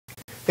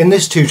In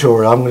this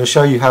tutorial I'm going to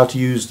show you how to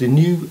use the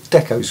new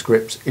deco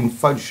scripts in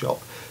Photoshop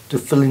to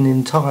fill in an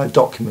entire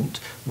document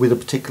with a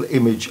particular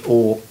image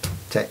or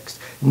text.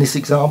 In this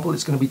example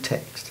it's going to be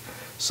text.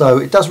 So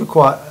it does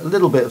require a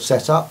little bit of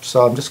setup,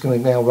 so I'm just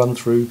going to now run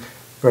through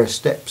various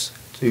steps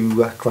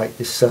to create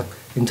this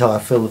entire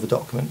fill of a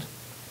document.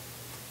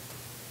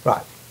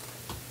 Right,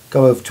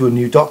 go over to a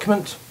new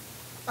document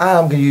and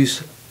I'm going to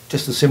use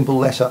just a simple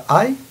letter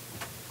A.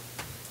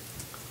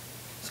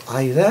 It's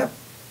A there.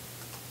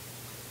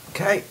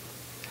 Okay,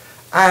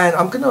 and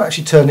I'm going to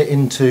actually turn it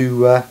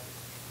into a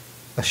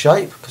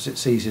shape because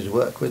it's easier to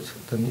work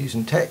with than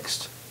using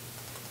text.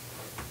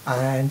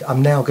 And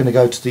I'm now going to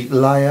go to the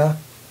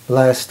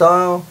layer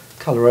style,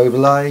 colour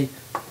overlay,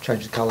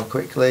 change the colour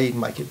quickly,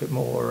 make it a bit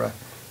more, a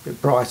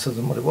bit brighter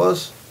than what it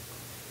was.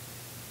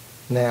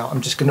 Now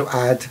I'm just going to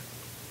add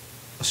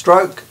a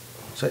stroke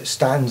so it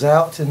stands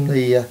out in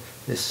the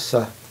this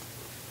sort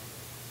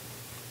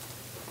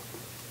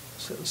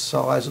of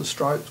size of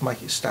stroke to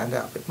make it stand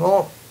out a bit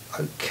more.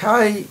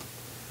 Okay,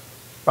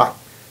 right,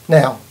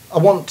 now I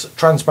want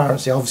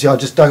transparency. Obviously I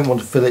just don't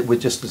want to fill it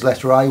with just this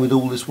letter A with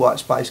all this white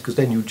space, because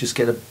then you'll just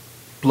get a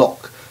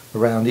block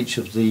around each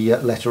of the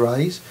letter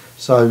A's.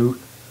 So I'm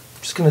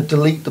just going to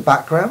delete the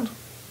background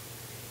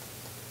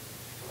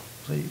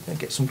so you can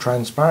get some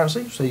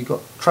transparency. So you've got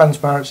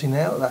transparency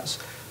now.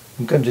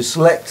 I'm going to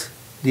select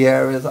the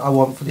area that I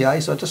want for the A.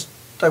 So I just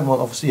don't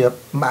want obviously a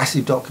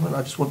massive document,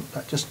 I just want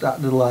just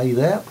that little A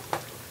there.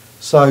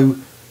 So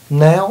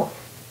now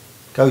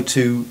go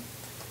to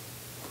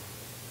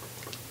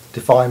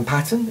define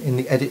pattern in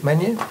the edit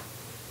menu,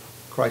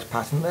 create a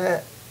pattern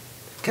there.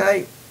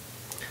 Okay,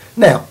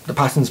 now the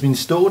pattern's been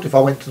stored. If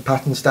I went to the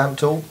pattern stamp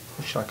tool,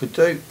 which I could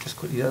do, just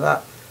quickly do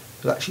that,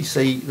 you'll actually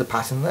see the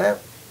pattern there.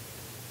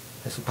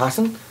 There's the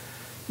pattern.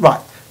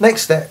 Right,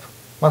 next step,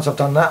 once I've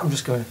done that, I'm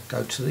just going to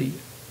go to the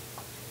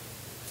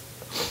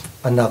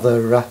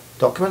another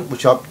document,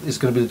 which is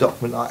going to be the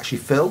document I actually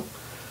fill.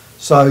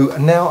 So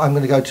now I'm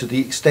going to go to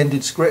the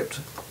extended script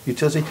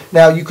utility.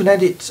 Now you can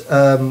edit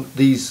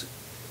these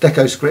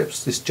deco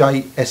scripts, this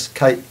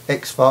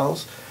CS6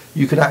 files.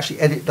 You can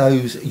actually edit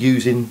those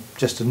using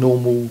just a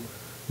normal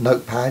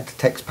notepad,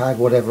 text pad,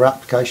 whatever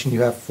application you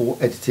have for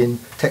editing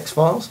text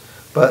files.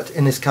 But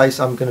in this case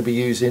I'm going to be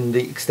using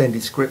the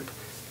extended script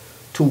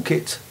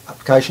toolkit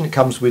application. It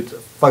comes with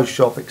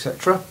Photoshop,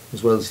 etc.,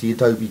 as well as the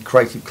Adobe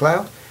Creative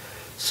Cloud.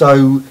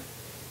 So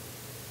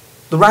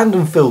the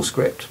random fill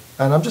script,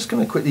 and I'm just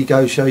going to quickly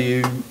go show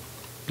you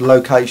the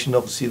location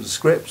obviously of the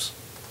scripts,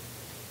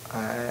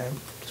 and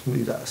just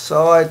move that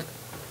aside.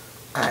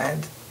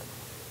 And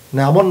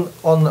now I'm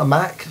on a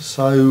Mac,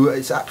 so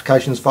it's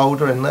applications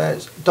folder in there.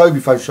 It's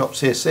Adobe Photoshop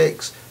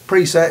CS6,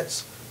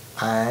 presets,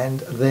 and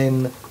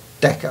then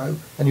deco,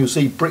 and you'll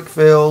see brick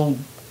fill,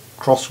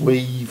 cross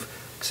weave,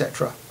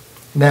 etc.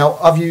 Now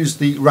I've used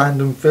the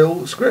random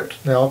fill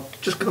script. Now I'm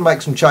just going to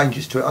make some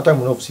changes to it. I don't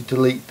want to obviously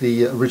delete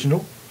the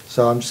original,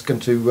 so I'm just going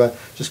to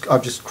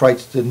I've just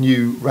created a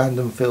new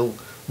random fill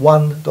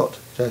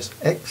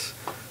 1.jsx.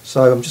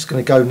 So I'm just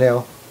going to go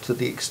now to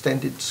the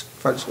extended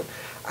photo script,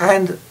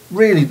 and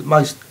really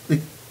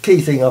the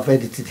key thing I've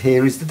edited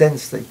here is the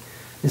density.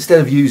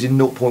 Instead of using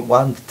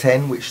 0.1 to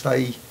 10, which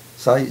they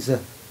say is a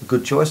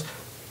good choice,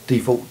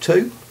 default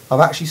 2,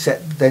 I've actually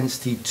set the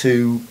density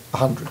to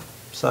 100.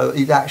 So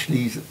it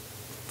actually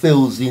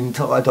fills the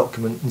entire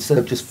document instead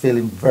of just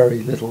filling very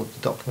little of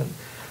the document.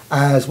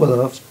 As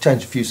well, I've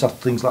changed a few subtle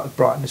things like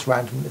brightness,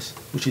 randomness,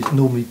 which is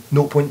normally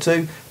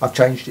 0.2. I've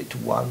changed it to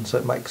 1, so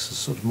it makes a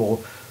sort of more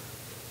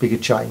bigger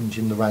change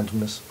in the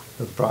randomness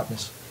of the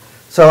brightness.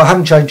 So I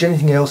haven't changed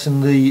anything else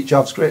in the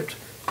JavaScript.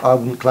 I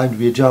wouldn't claim to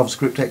be a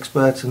JavaScript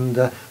expert, and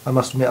I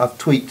must admit I've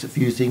tweaked a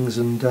few things,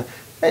 and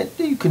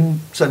you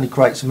can certainly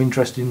create some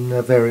interesting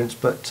variants,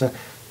 but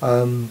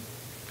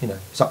you know,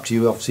 it's up to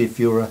you obviously if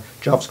you're a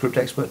JavaScript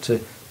expert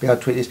to be able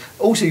to tweak this.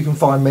 Also you can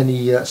find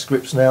many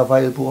scripts now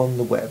available on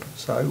the web,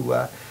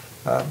 so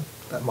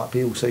that might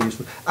be also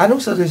useful. And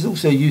also there's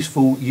also a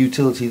useful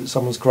utility that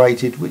someone's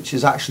created which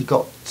has actually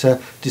got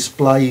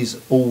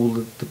displays all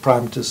the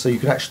parameters, so you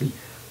can actually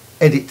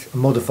edit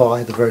and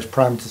modify the various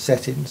parameter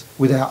settings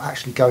without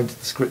actually going to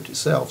the script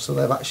itself. So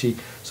they've actually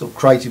sort of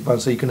created one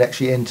so you can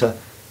actually enter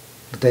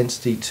the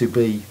density to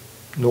be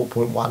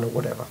 0.1 or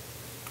whatever.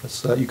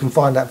 So you can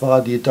find that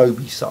via the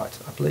Adobe site,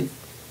 I believe.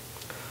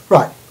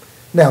 Right,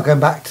 now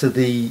going back to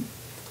the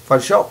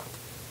Photoshop,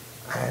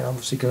 and I'm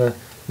obviously going to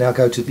now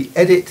go to the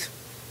edit,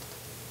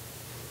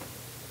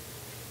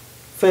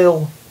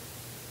 fill,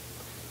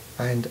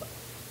 and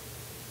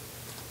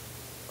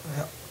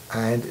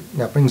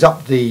now it brings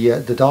up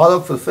the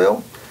dialog for the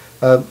fill.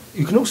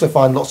 You can also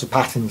find lots of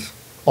patterns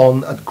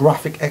on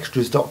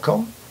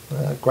graphicextras.com,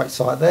 great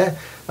site there,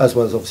 as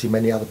well as obviously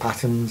many other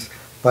patterns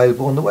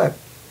available on the web.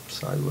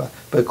 So,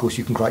 but of course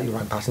you can create your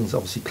own patterns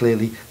obviously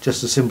clearly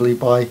just as simply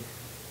by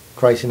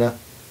creating a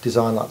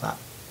design like that.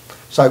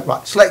 So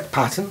right, select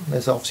pattern.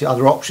 There's obviously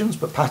other options,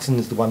 but pattern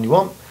is the one you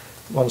want.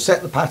 You want to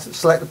set the pattern,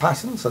 select the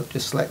pattern, so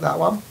just select that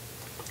one,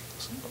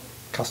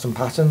 custom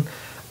pattern,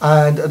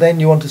 and then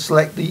you want to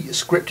select the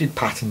scripted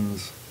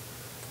patterns.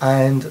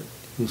 and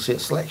you'll see a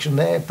selection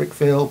there, brick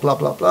fill, blah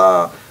blah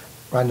blah,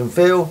 random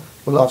fill.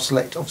 Well, I've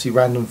selected obviously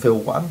random fill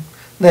 1.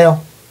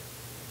 Now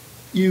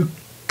you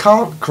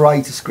can't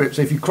create a script,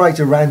 so if you create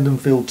a random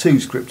fill 2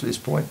 script at this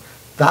point,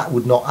 that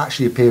would not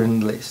actually appear in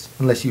the list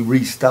unless you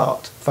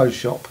restart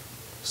Photoshop.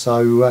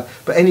 So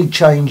but any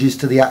changes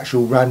to the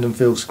actual random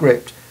fill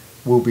script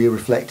will be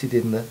reflected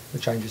in the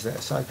changes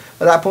there. So at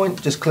that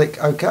point just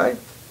click OK,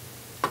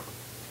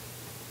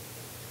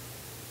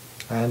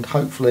 and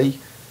hopefully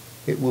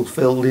it will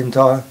fill the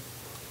entire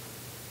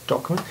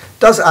document. It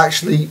does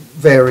actually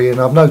vary, and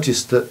I've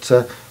noticed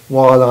that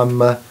while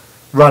I'm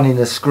running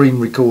a screen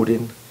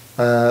recording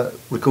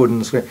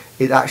the screen,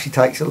 it actually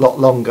takes a lot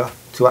longer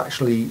to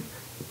actually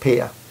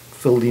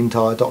fill the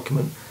entire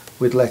document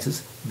with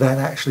letters than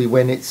actually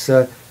when it's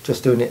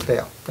just doing it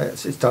there.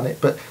 It's done it.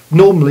 But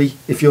normally,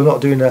 if you're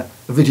not doing a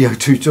video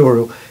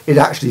tutorial, it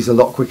actually is a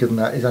lot quicker than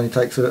that. It only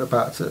takes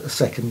about a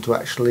second to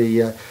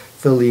actually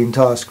fill the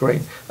entire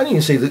screen. And you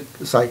can see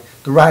the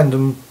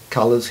random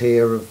colours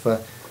here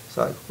of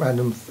so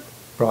random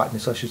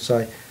brightness, I should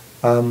say.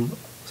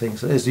 Thing.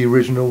 So there's the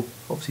original.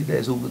 Obviously,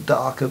 there's all the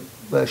darker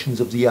versions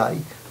of the A,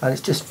 and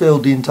it's just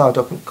filled the entire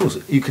document. Of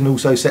course, you can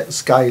also set the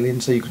scale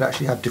in, so you can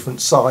actually have different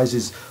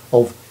sizes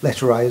of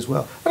letter A as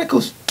well. And of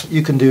course,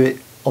 you can do it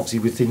obviously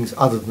with things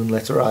other than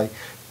letter A. It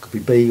could be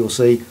B or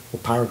C, or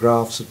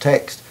paragraphs of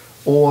text,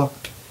 or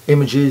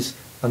images,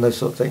 and those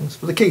sort of things.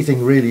 But the key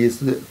thing really is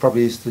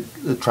probably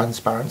the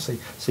transparency.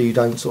 So you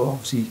don't sort of,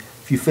 obviously,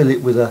 if you fill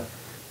it with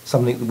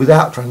something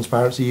without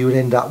transparency, you would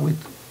end up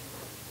with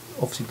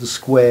obviously the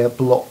square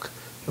block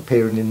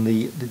appearing in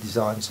the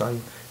design. So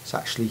it's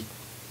actually,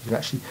 you can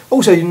actually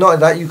also, not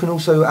that, you can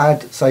also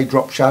add, say,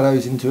 drop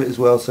shadows into it as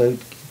well. So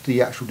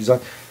the actual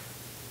design,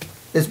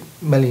 there's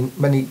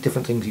many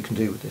different things you can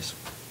do with this.